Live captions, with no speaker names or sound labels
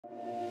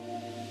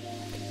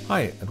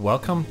Hi and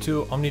welcome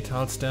to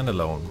Omnitiles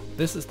Standalone.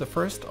 This is the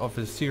first of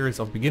a series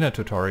of beginner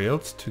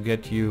tutorials to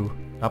get you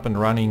up and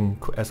running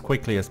as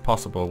quickly as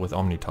possible with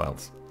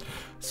Omnitiles.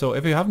 So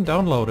if you haven't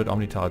downloaded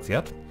Omnitiles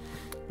yet,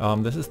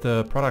 this is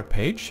the product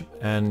page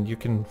and you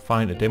can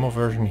find a demo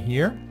version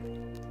here.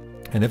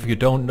 And if you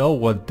don't know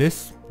what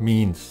this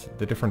means,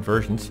 the different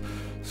versions,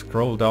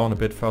 scroll down a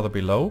bit further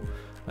below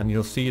and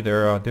you'll see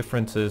there are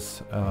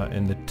differences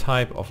in the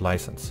type of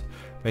license.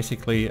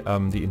 Basically,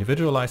 the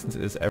individual license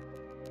is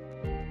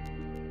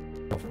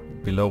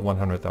below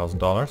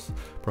 $100,000.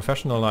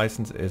 Professional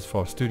license is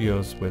for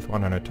studios with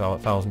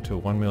 100,000 to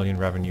 1 million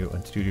revenue,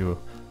 and studio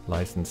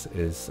license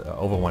is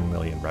over 1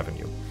 million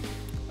revenue.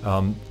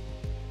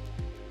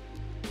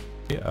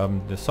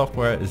 The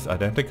software is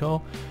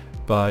identical,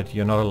 but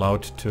you're not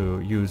allowed to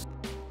use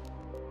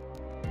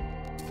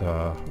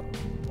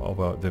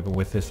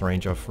with this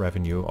range of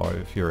revenue, or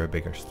if you're a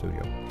bigger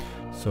studio.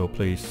 So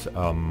please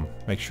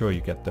make sure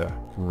you get the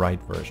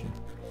right version.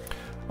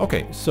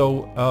 Okay,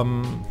 so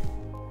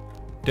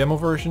demo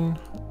version,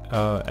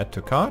 add to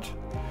cart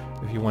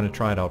if you want to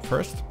try it out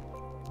first,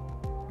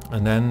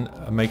 and then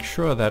make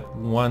sure that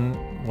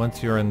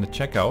once you're in the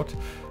checkout,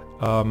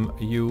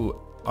 you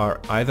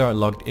are either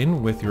logged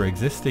in with your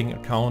existing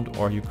account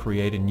or you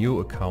create a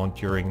new account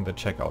during the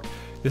checkout.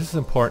 This is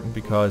important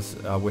because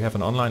we have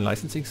an online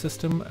licensing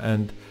system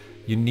and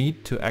you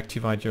need to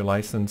activate your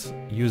license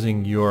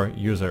using your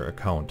user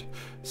account.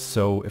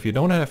 So if you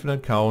don't have an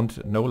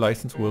account, no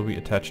license will be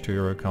attached to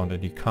your account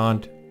and you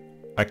can't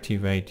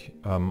activate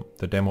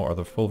the demo or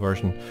the full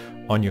version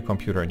on your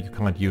computer and you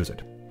can't use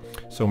it.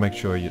 So make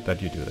sure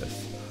that you do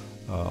this.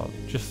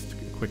 Just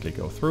quickly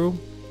go through.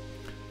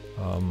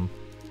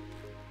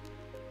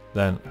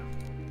 Then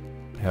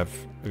have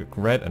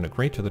read and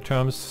agreed to the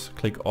terms,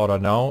 click order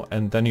now,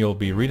 and then you'll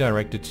be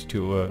redirected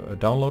to a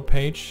download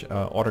page,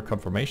 order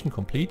confirmation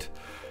complete,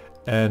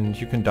 and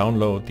you can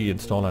download the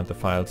installer and the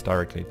files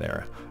directly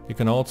there. You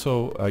can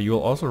also you'll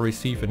also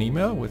receive an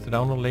email with the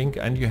download link,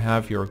 and you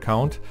have your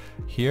account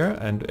here,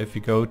 and if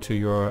you go to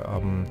your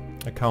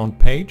account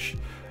page,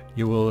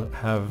 you will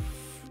have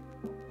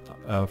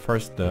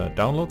first the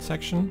download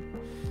section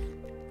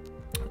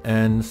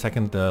and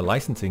second the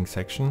licensing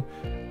section,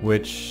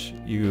 which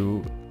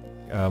you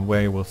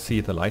where you will see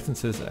the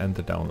licenses and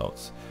the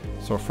downloads.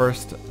 So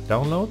first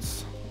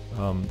downloads,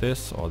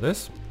 this or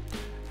this,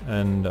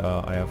 and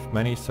I have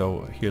many,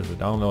 so here's the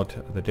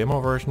download, the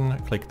demo version.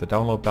 Click the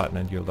download button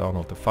and you'll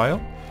download the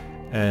file.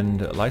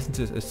 And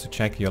licenses is to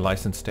check your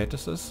license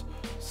statuses.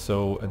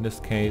 So in this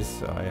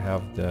case I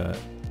have the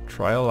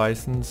trial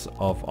license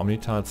of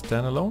Omnitiles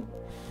Standalone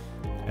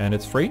and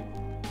it's free.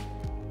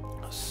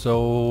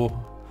 So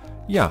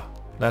yeah,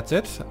 that's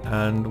it.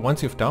 And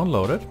once you've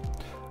downloaded,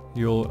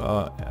 you'll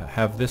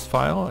have this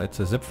file. It's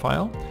a zip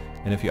file,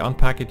 and if you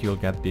unpack it, you'll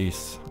get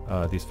these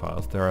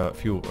files. There are a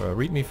few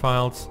README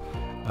files,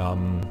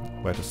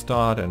 where to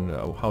start and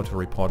how to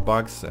report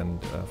bugs,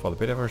 and for the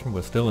beta version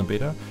we're still in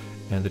beta,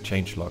 and the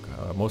changelog,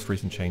 most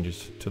recent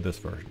changes to this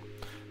version.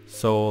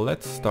 So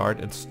let's start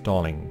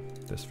installing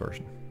this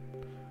version.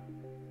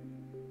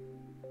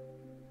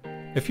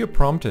 If you're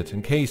prompted,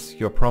 in case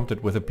you're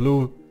prompted with a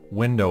blue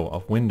window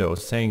of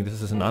Windows saying this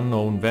is an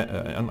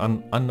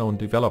unknown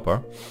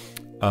developer,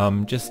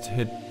 just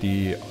hit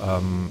the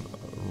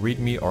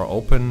README or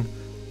open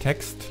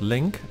text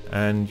link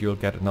and you'll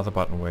get another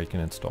button where you can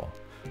install.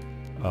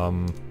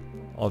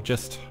 I'll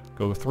just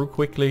go through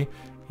quickly.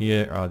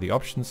 Here are the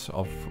options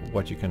of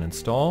what you can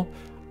install.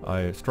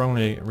 I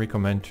strongly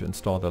recommend to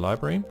install the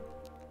library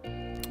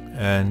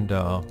and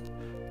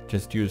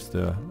just use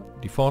the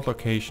default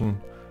location.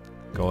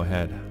 Go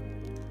ahead,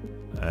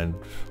 and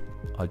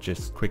I'll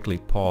just quickly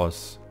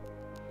pause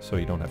so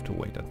you don't have to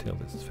wait until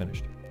this is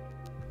finished.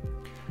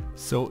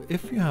 So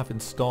if you have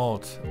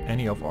installed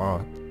any of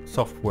our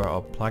software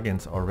or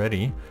plugins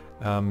already,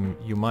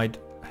 you might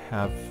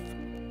have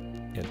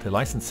the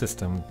license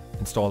system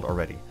installed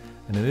already.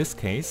 And in this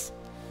case,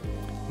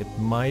 it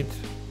might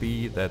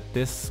be that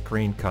this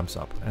screen comes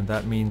up, and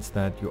that means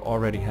that you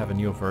already have a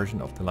new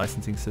version of the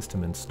licensing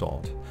system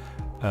installed.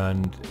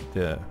 And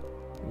the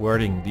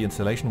wording, the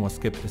installation was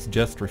skipped, is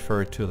just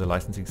referred to the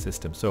licensing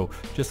system. So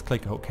just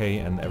click OK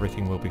and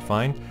everything will be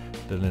fine.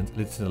 The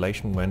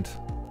installation went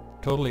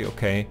totally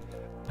okay,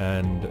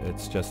 and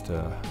it's just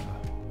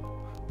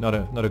not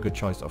a good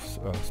choice of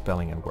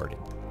spelling and wording.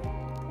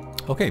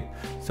 Okay,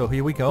 so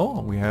here we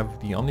go. We have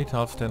the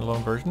Omnitiles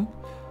standalone version,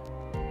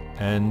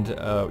 and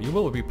you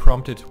will be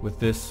prompted with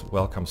this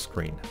welcome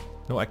screen.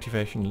 No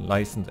activation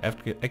license,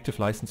 active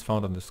license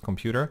found on this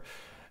computer,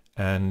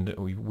 and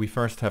we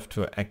first have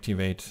to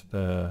activate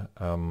the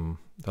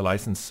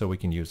license so we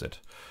can use it.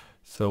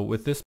 So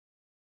with this,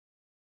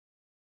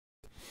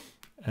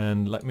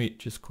 and let me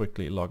just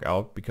quickly log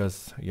out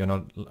because you're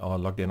not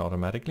logged in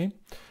automatically.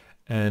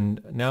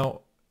 And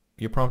now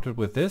you're prompted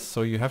with this,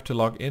 so you have to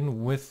log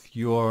in with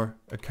your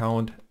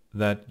account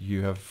that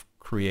you have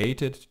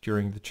created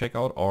during the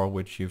checkout, or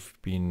which you've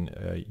been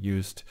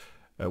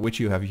which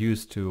you have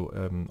used to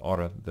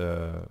order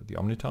the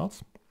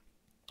Omnitiles.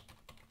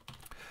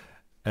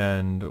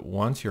 And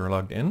once you're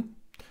logged in,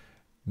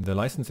 the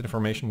license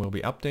information will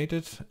be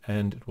updated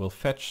and it will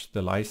fetch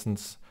the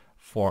license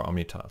for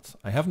Omnitiles.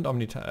 I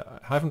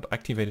haven't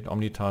activated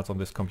Omnitiles on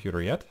this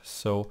computer yet,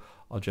 so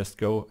I'll just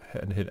go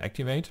ahead and hit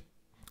activate.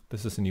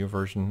 This is a new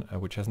version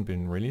which hasn't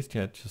been released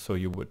yet, so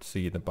you would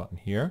see the button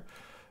here.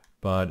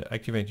 But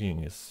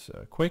activating is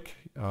quick,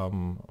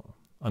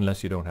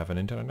 unless you don't have an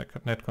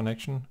internet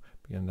connection,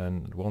 and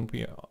then it won't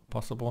be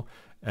possible.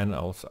 And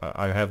also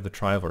I have the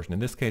trial version. In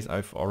this case,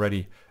 I've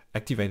already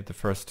activated the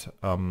first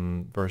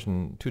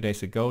version 2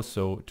 days ago,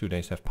 so 2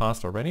 days have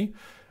passed already.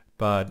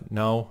 But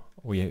now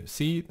we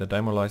see the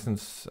demo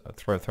license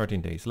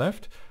 13 days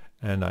left,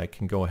 and I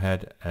can go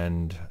ahead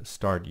and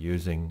start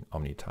using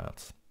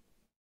Omnitiles.